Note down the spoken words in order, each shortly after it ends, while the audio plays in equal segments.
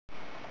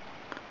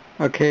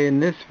Okay, in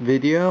this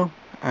video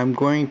I'm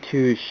going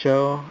to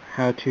show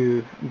how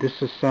to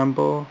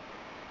disassemble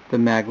the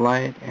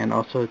Maglite and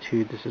also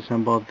to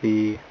disassemble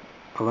the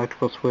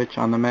electrical switch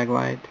on the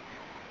Maglite,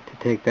 to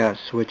take that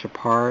switch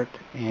apart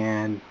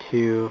and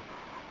to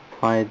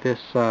apply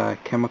this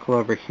chemical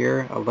over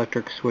here,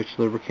 electric switch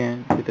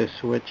lubricant, to the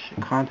switch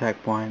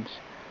contact points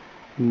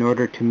in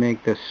order to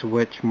make the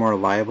switch more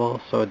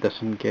reliable so it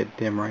doesn't get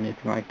dim or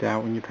anything like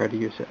that when you try to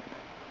use it.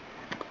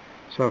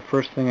 So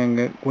first thing I'm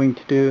going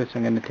to do is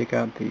I'm going to take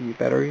out the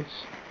batteries.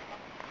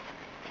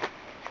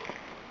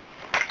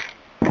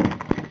 I'm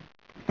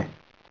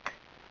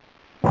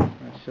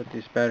going to set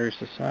these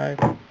batteries aside.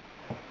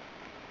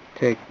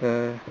 Take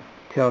the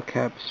tail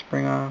cap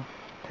spring off.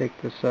 Take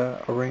this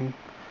O-ring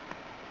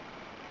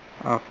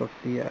off of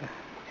the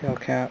tail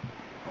cap.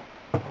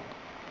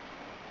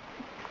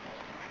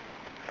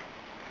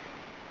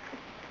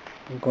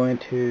 I'm going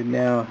to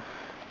now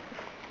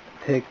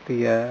take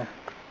the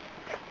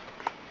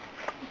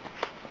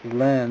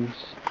lens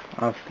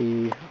off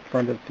the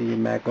front of the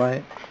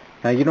Maglite.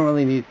 Now you don't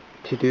really need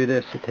to do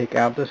this to take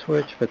out the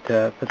switch, but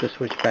to put the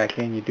switch back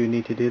in you do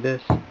need to do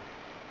this,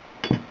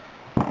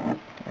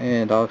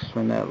 and I'll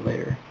explain that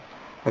later.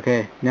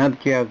 Okay, now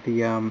that you have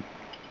the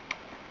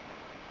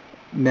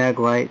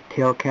Maglite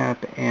tail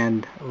cap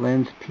and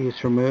lens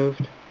piece removed,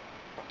 you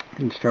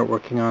can start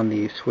working on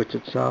the switch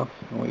itself.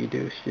 And what you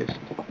do is just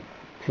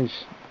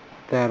pinch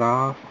that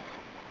off,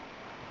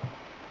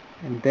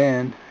 and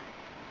then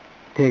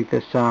take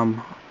this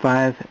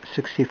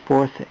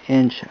 5/64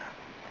 inch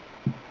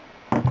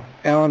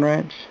Allen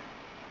wrench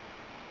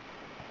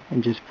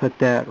and just put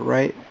that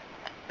right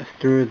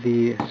through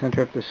the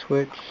center of the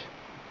switch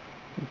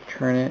and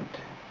turn it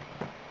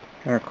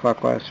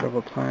counterclockwise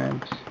several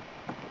times,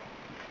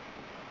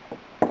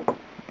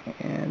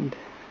 and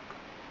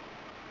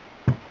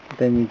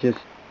then you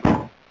just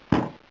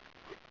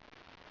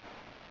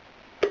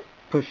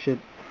push it,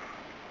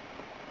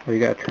 or you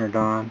gotta turn it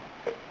on,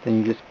 then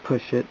you just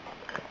push it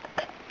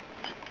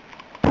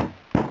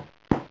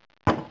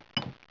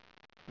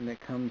and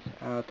it comes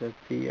out of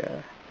the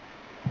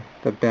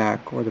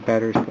back where the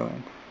battery's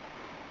going.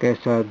 Okay,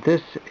 so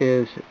this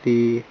is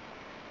the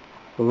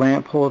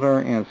lamp holder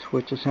and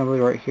switch assembly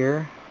right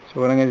here.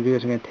 So what I'm going to do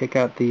is I'm going to take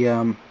out the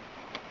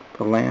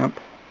lamp.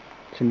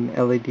 It's an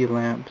LED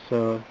lamp,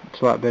 so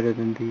it's a lot better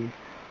than the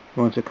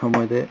ones that come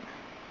with it.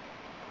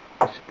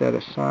 Set that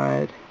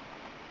aside.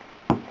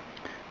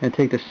 And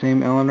take the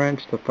same Allen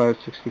wrench, the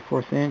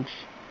 5/64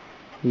 inch.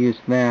 Use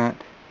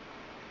that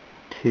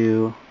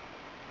to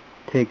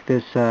take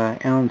this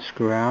Allen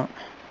screw out.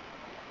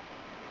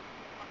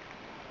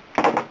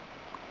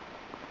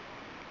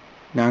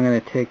 Now I'm going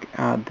to take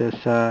out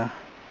this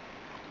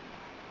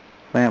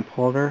lamp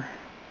holder.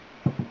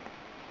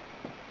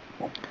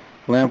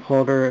 Lamp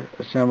holder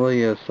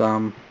assembly is it's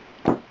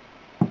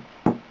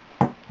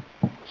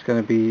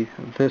going to be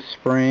this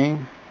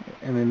spring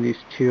and then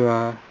these two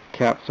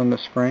caps on the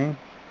spring.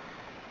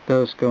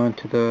 Those go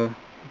into the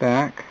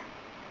back,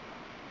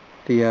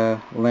 the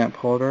lamp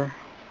holder.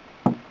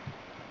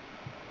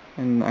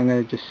 And I'm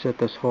going to just set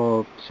this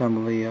whole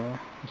assembly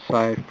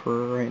aside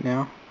for right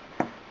now.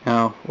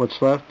 Now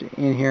what's left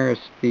in here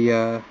is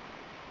the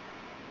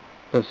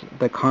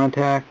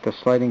contact, the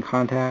sliding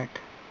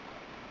contact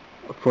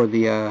for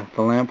the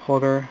lamp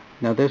holder.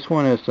 Now this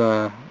one is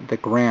the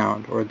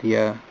ground, or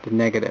the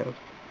negative,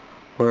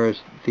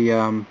 whereas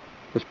the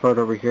this part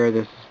over here,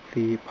 this is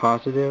the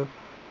positive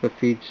that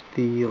feeds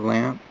the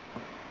lamp,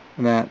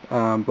 and that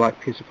black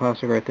piece of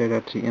plastic right there,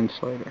 that's the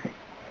insulator.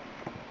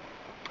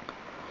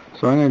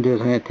 So what I'm going to do is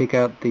I'm going to take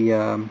out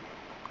the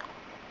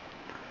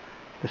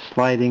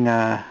sliding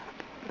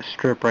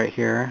strip right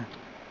here.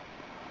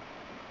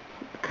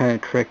 Kind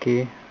of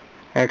tricky.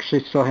 I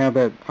actually still have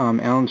that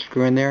Allen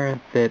screw in there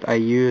that I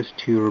used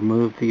to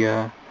remove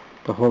the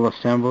whole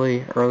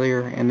assembly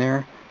earlier in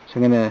there. So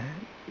I'm going to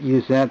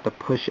use that to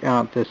push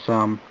out this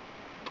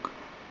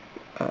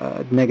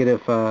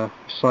negative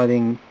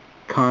sliding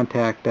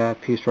contact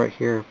piece right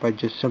here by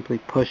just simply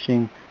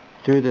pushing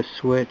through the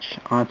switch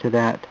onto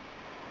that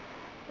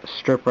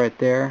strip right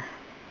there,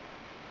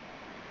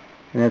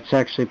 and that's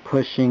actually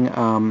pushing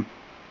the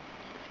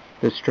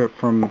strip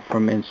from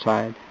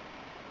inside.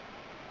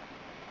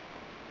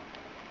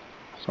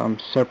 So I'm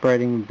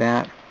separating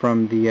that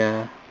from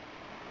the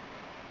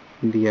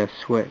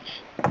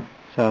switch.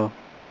 So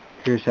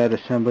here's that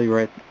assembly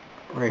right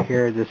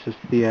here. This is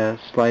the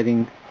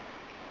sliding.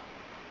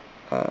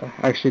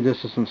 Actually,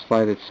 this doesn't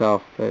slide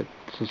itself, but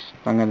it's just,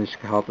 I'm going to just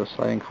help the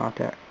sliding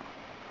contact.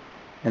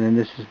 And then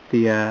this is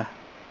the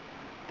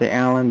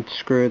Allen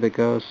screw that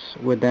goes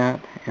with that,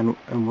 and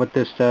what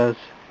this does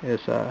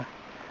is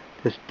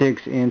this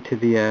digs into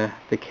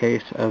the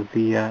case of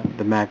the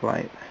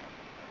Maglite,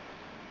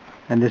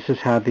 and this is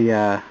how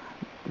the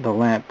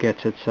lamp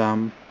gets its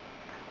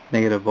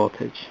negative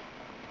voltage.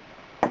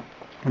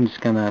 I'm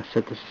just gonna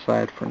set this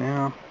aside for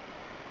now.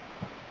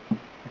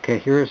 Okay,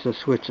 here is the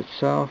switch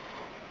itself.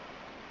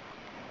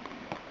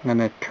 I'm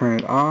gonna turn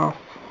it off.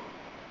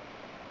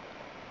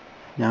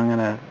 Now I'm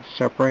gonna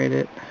separate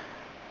it.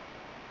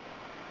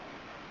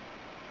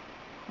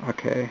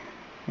 Okay,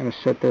 I'm going to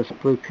set this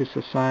blue piece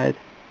aside.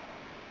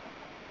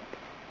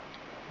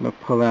 I'm going to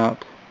pull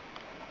out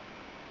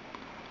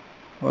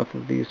both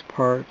of these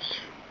parts,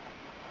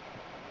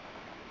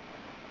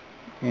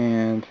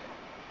 and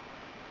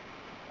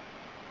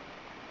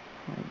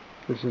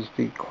this is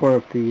the core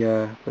of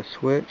the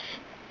switch.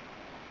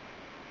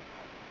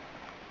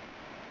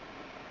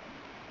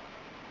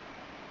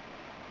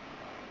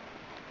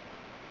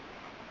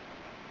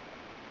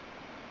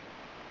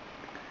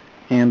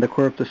 And the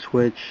core of the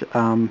switch,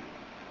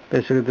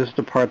 basically this is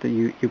the part that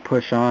you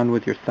push on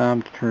with your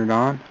thumb to turn it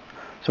on.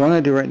 So what I'm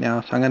going to do right now,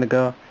 so I'm going to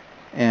go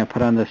and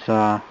put on this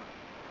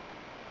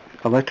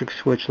electric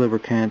switch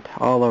lubricant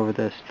all over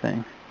this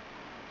thing.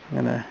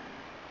 I'm going to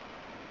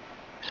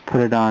just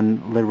put it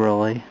on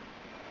liberally.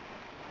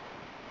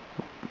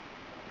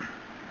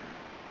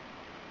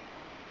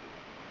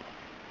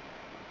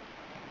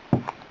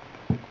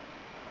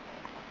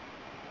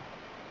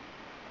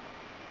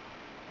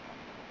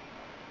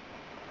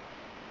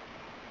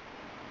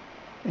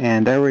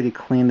 And I already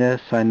cleaned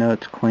this, so I know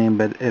it's clean,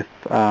 but if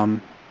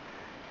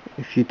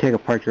you take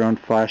apart your own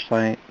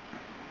flashlight,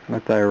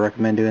 not that I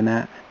recommend doing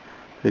that.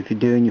 But if you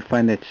do and you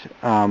find it's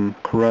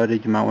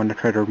corroded, you might want to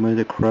try to remove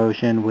the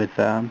corrosion with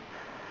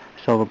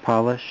silver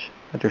polish,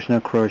 but there's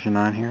no corrosion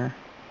on here.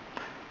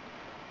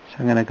 So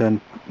I'm going to go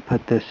and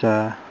put this,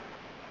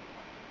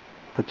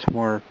 put some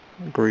more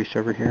grease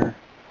over here.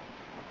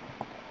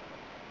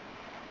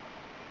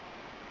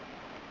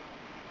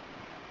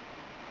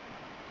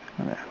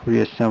 I'm going to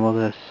reassemble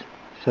this,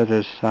 set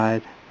it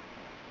aside.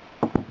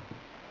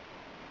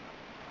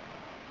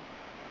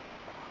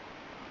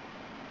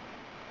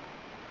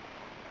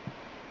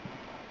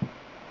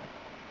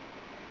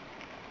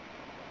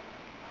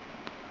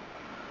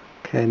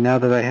 Okay, now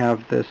that I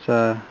have this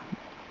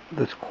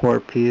this core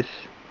piece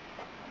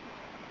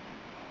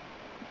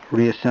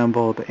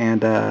reassembled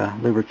and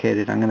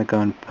lubricated, I'm going to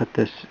go and put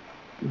this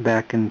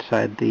back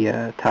inside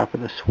the top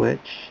of the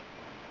switch.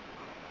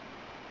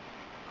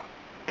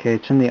 Okay,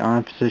 it's in the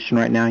on position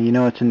right now. You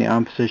know it's in the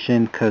on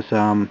position because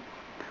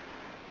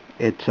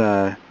it's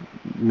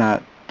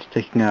not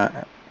sticking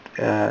out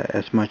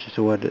as much as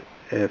it would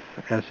as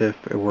if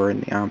it were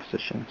in the on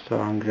position. So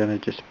I'm going to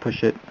just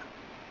push it,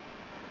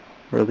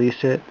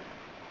 release it.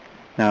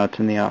 Now it's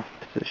in the off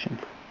position.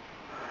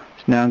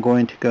 So now I'm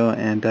going to go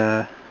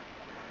and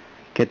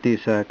get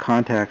these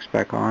contacts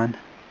back on.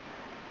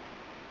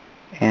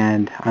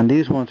 And on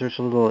these ones there's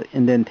a little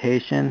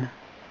indentation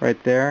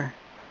right there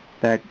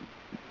that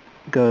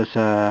goes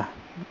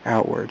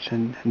outwards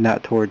and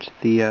not towards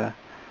the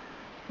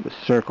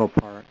circle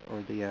part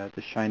or the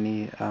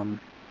shiny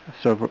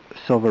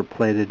silver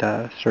plated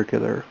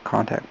circular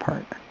contact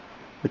part,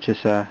 which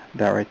is that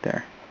right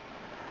there.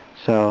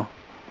 So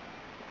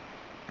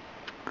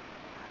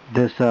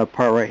this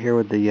part right here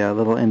with the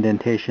little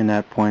indentation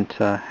that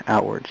points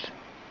outwards.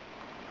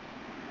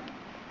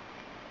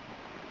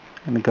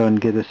 I'm going to go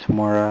and get us some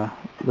more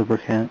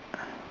lubricant.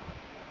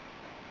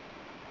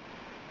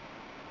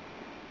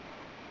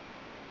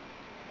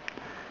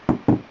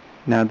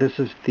 Now this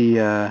is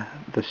the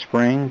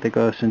spring that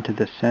goes into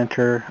the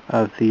center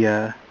of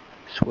the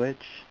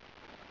switch.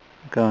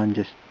 Go and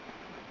just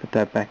put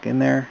that back in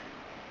there.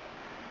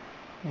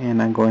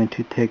 And I'm going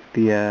to take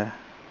the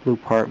blue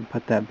part and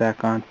put that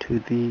back onto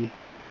the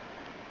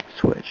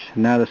switch.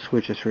 Now the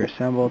switch is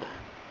reassembled.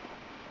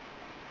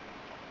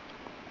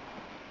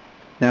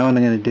 Now what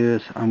I'm going to do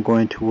is I'm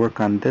going to work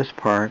on this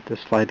part, the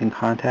sliding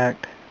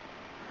contact.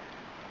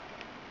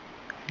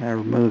 I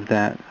remove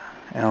that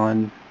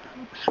Allen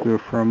screw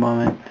for a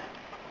moment.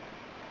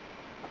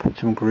 Put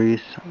some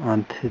grease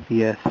onto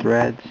the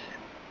threads,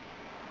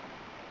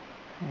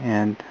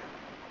 and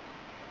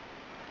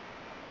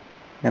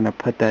I'm going to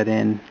put that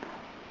in.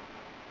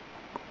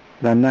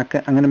 But I'm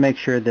going to make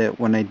sure that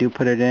when I do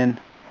put it in,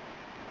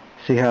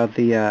 see how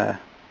the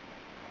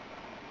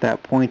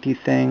that pointy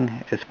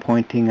thing is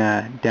pointing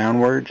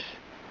downwards,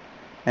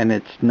 and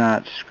it's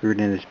not screwed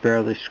in. It's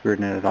barely screwed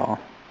in at all.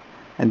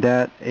 And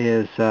that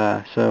is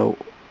so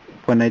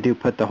when I do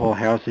put the whole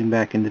housing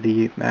back into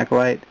the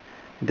Maglite,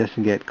 it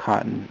doesn't get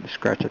caught and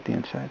scratch at the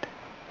inside.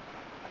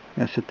 I'm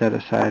going to set that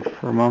aside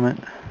for a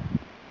moment.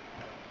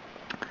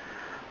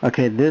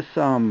 Okay, this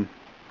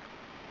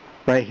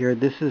right here,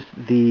 this is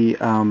the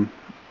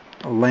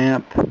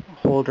lamp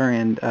holder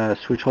and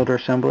switch holder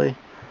assembly.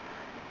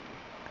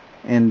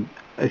 And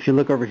if you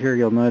look over here,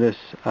 you'll notice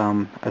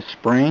a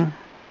spring.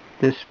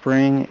 This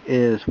spring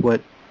is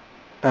what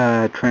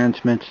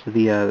transmits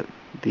the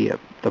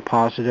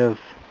positive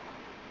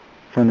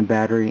from the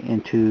battery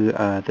into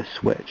the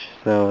switch.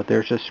 So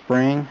there's a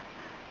spring,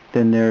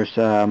 then there's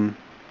a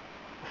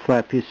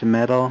flat piece of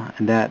metal,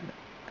 and that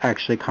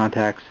actually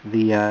contacts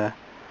the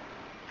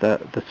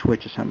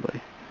switch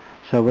assembly.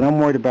 So what I'm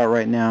worried about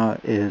right now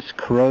is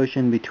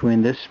corrosion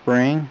between this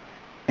spring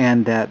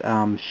and that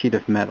sheet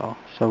of metal.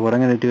 So what I'm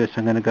going to do is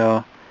I'm going to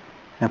go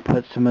and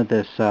put some of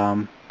this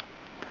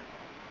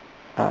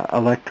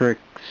electric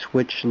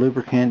switch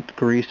lubricant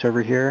grease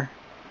over here.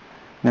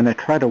 I'm going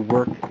to try to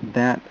work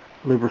that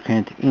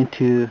lubricant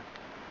into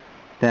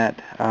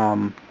that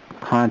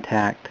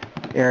contact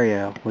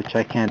area, which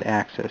I can't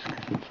access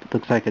because it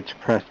looks like it's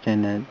pressed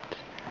in and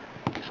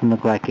it doesn't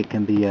look like it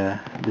can be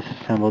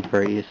disassembled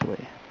very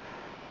easily.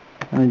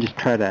 I'm going to just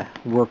try to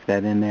work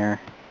that in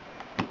there.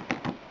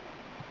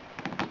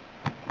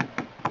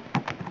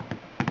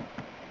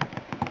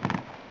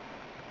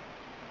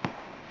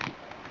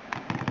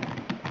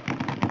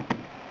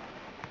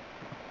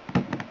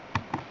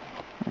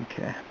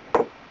 Okay.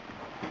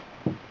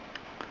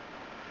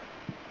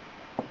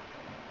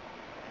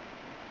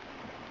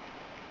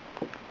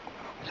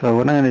 So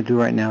what I'm going to do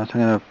right now is I'm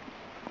going to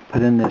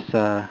put in this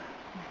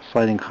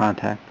sliding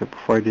contact, but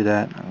before I do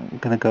that, I'm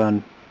going to go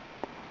and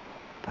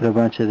put a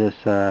bunch of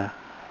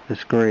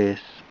this grease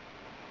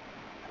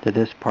to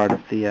this part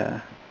of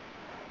the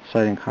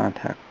sliding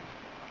contact.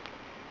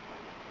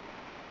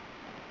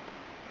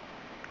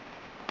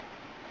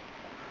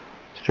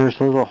 So there's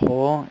a little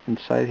hole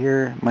inside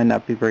here. It might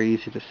not be very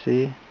easy to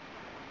see.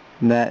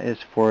 And that is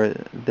for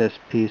this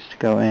piece to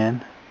go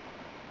in.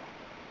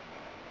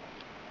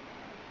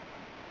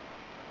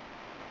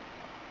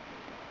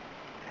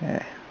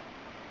 Okay.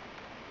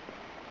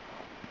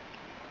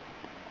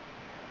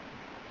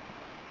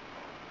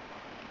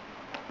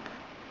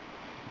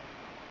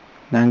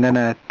 Now I'm going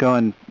to go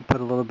and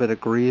put a little bit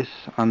of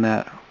grease on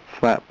that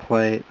flat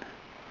plate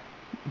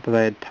that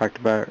I had talked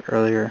about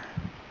earlier.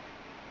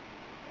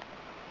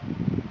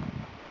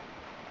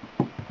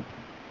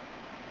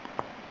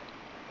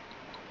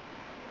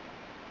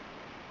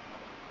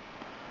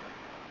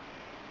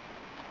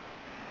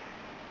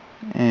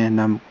 And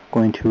I'm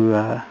going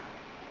to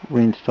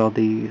reinstall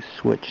the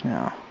switch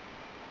now.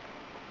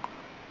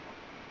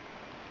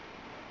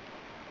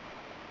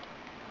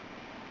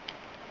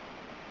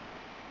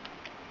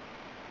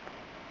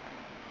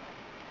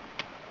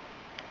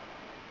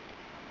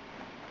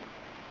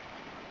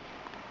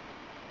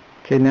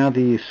 Okay, now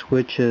the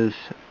switch is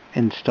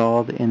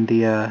installed in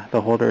the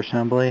holder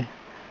assembly.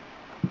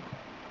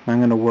 I'm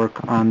going to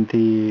work on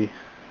the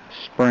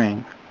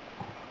spring.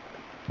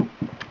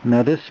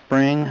 Now this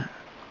spring,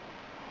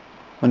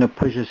 when it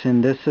pushes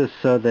in, this is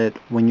so that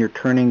when you're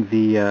turning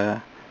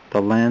the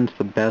lens,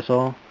 the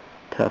bezel,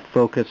 to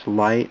focus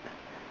light,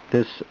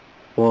 this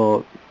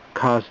will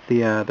cause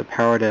the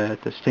power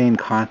to stay in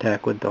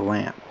contact with the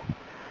lamp.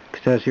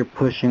 Because as you're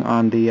pushing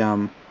on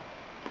the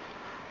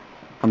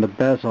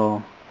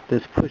bezel,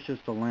 this pushes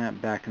the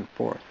lamp back and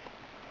forth.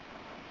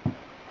 So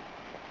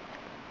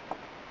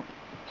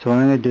what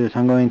I'm going to do is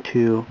I'm going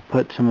to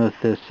put some of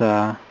this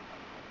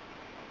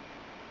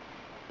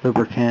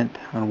lubricant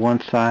on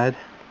one side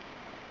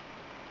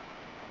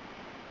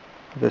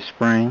of the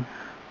spring.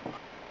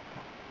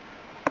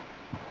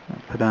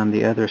 I'll put on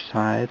the other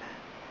side.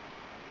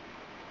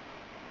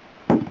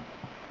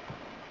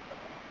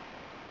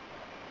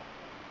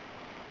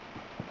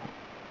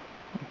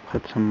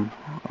 Put some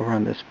over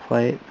on this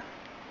plate.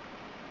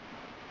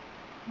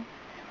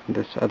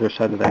 This other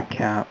side of that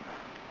cap.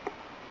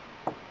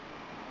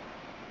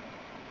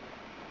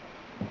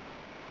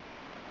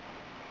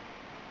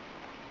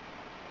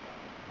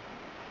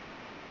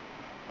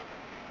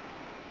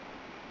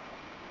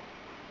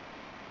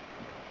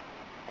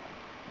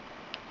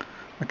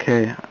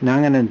 Okay, now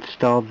I'm going to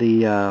install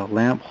the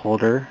lamp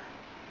holder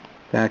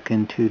back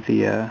into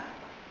the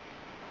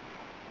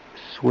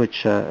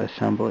switch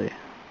assembly.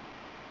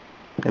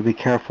 Gotta be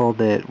careful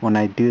that when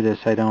I do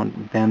this I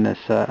don't bend this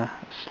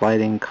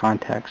sliding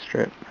contact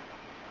strip.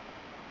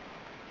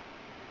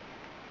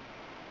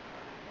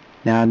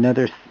 Now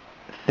another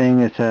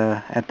thing is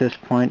at this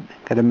point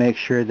gotta make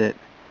sure that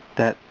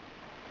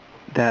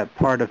that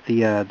part of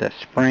the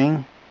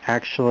spring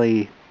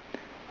actually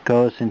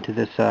goes into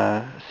this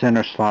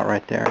center slot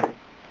right there.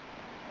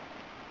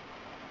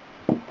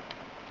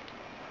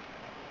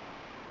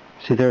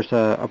 See, there's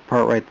a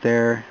part right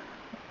there.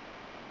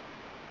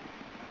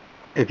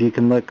 If you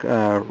can look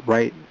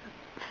right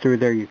through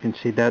there, you can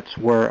see that's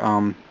where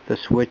the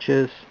switch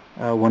is,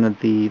 one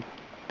of the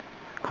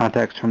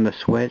contacts from the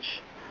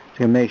switch.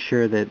 So you make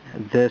sure that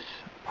this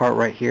part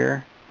right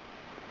here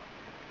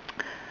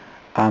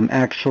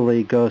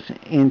actually goes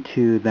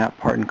into that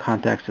part and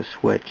contacts the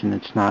switch, and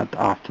it's not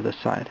off to the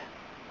side.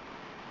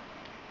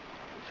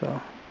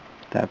 So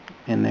that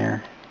in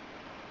there.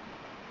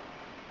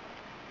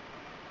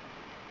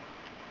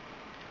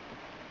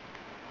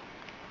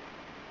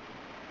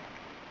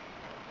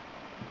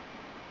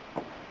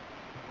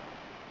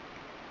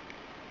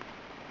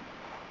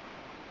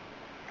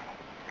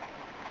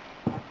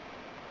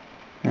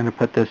 I'm going to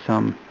put this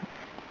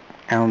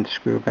Allen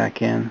screw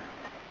back in.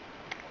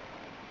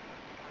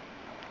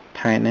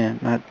 Tighten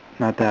it,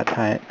 not that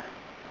tight.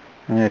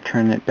 I'm going to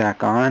turn it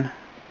back on.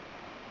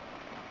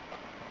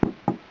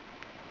 I'm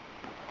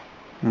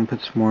going to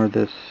put some more of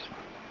this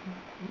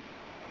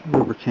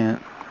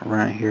lubricant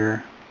around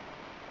here.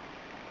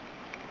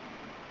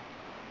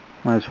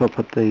 Might as well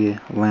put the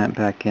lamp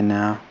back in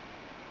now.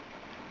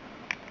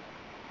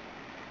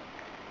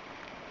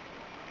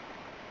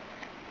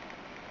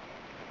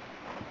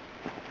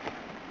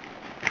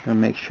 I'm going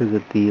to make sure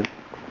that the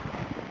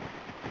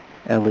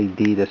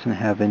LED doesn't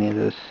have any of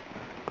this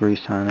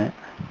grease on it.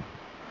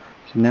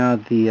 So now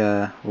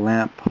the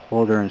lamp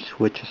holder and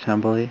switch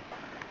assembly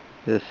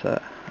is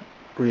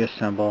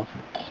reassembled.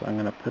 So I'm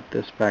going to put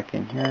this back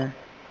in here.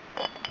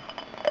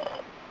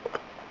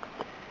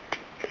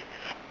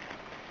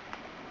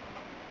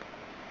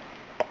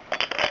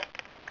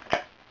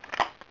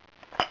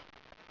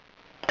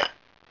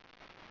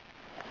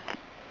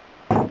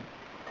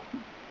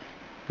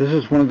 This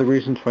is one of the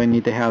reasons why I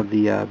need to have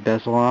the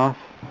bezel off,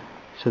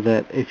 so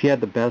that if you had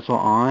the bezel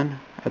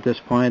on at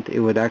this point, it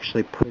would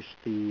actually push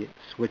the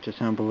switch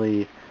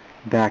assembly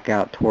back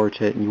out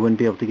towards it, and you wouldn't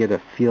be able to get a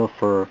feel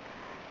for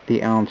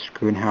the Allen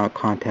screw and how it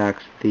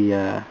contacts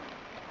the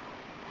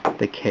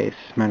case.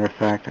 Matter of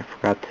fact, I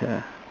forgot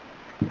to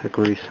put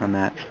grease on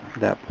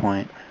that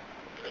point.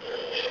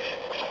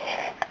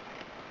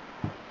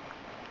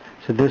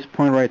 So this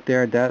point right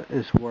there, that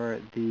is where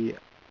the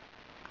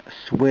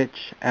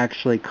switch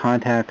actually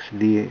contacts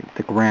the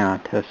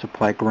ground to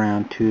supply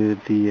ground to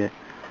the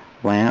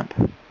lamp.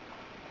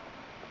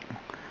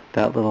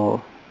 That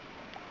little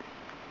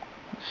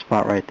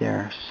spot right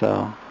there. So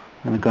I'm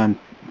going to go and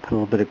put a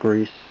little bit of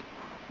grease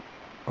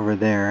over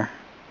there.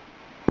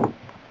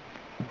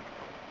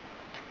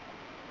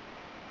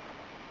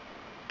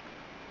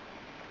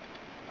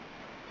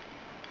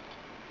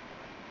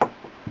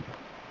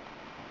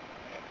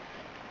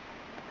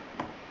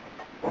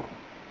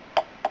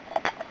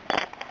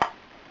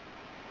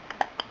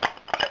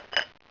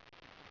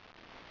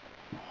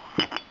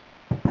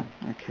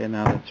 Okay,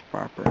 now that's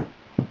proper.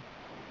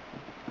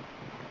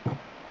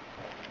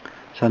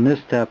 So in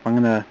this step,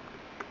 I'm going to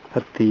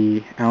put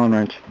the Allen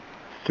wrench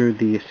through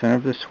the center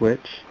of the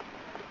switch.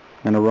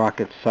 I'm going to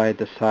rock it side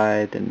to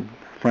side and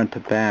front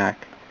to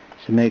back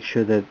to make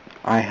sure that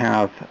I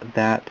have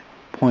that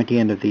pointy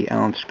end of the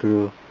Allen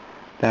screw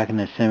back in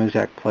the same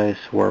exact place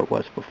where it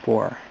was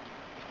before.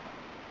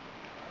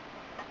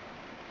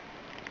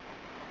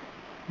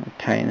 I'll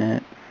tighten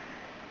it.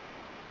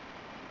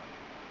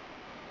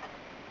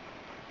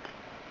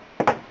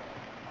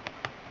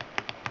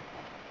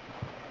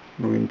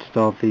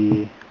 Reinstall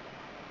the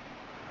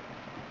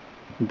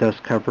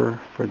dust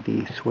cover for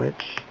the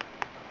switch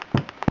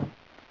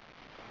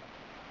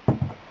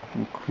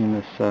and clean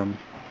this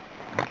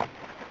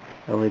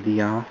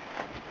LED off.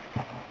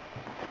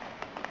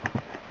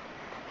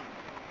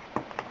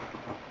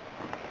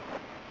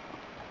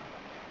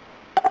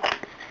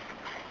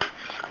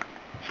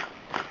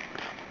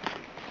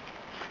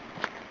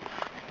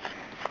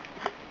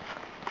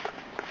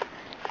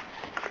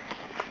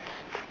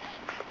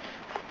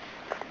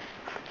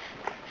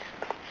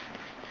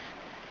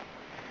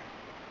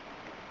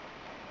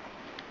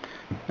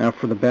 Now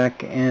for the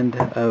back end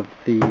of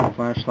the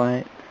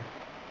flashlight,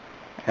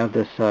 I have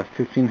this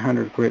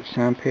 1500 grit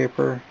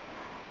sandpaper.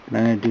 What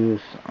I'm going to do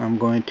is I'm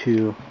going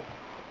to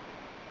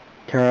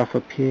tear off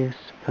a piece,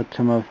 put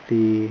some of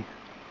the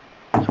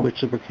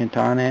switch lubricant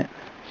on it,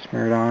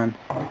 smear it on,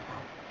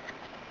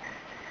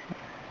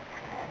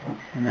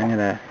 and I'm going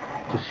to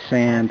just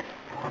sand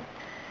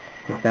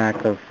the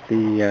back of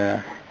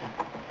the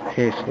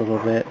case a little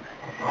bit,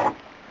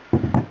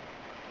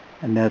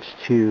 and that's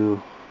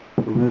to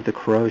remove the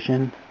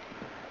corrosion,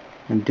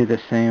 and do the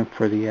same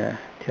for the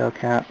tail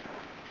cap.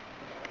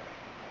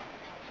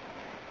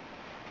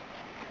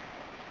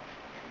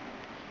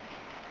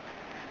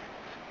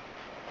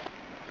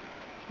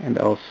 And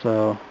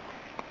also,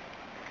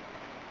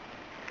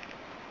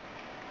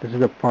 this is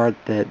the part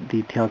that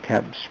the tail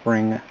cap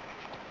spring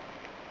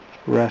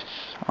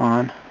rests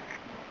on.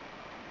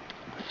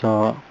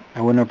 So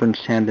I went over and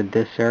sanded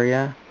this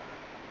area.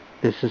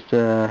 This is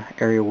the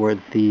area where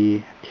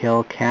the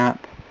tail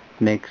cap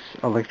makes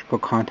electrical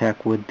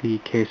contact with the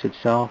case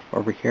itself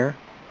over here.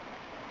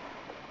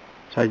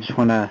 So I just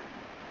want to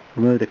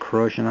remove the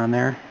corrosion on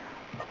there,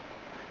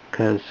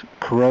 because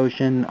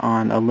corrosion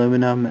on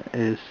aluminum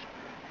is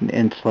an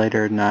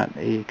insulator, not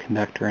a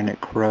conductor, and it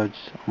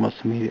corrodes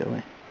almost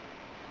immediately.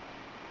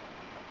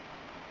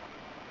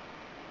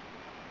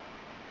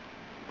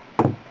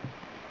 I'm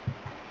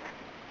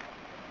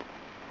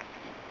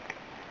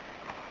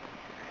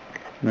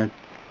going to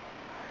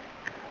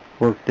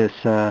work this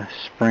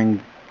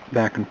spring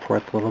back and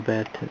forth a little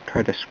bit to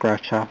try to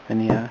scratch off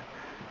any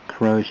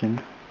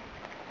corrosion.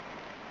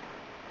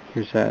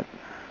 Here's that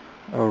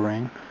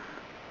O-ring.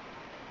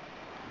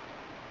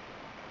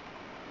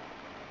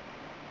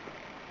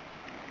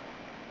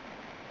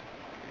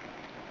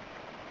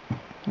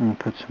 I'm going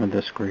to put some of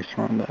this grease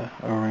around the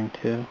O-ring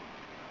too.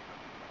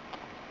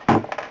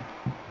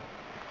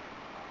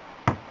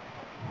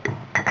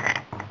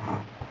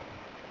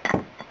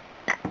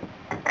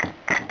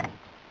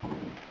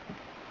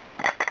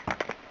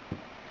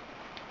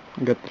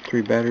 Got the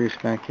 3 batteries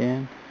back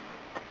in.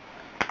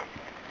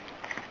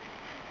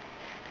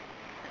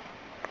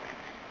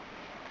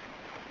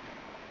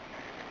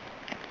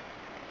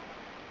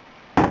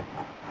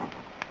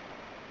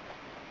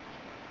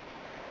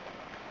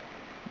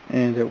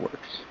 And it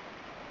works.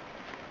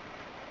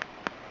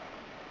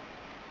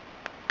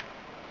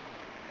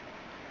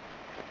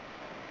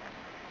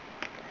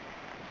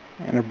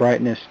 and the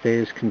brightness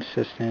stays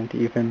consistent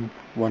even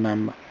when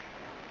I'm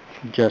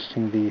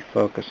adjusting the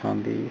focus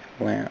on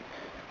the lamp.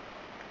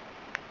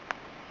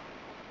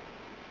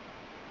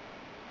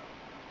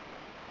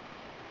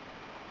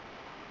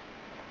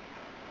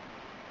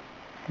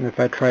 And if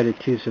I try to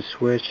choose a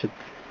switch, it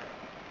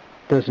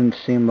doesn't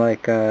seem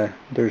like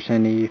there's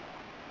any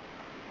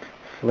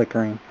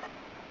flickering.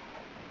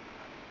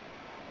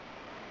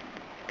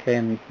 Okay,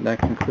 and that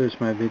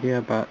concludes my video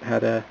about how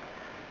to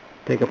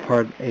take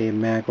apart a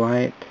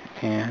Maglite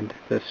and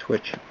the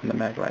switch on the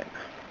Maglite.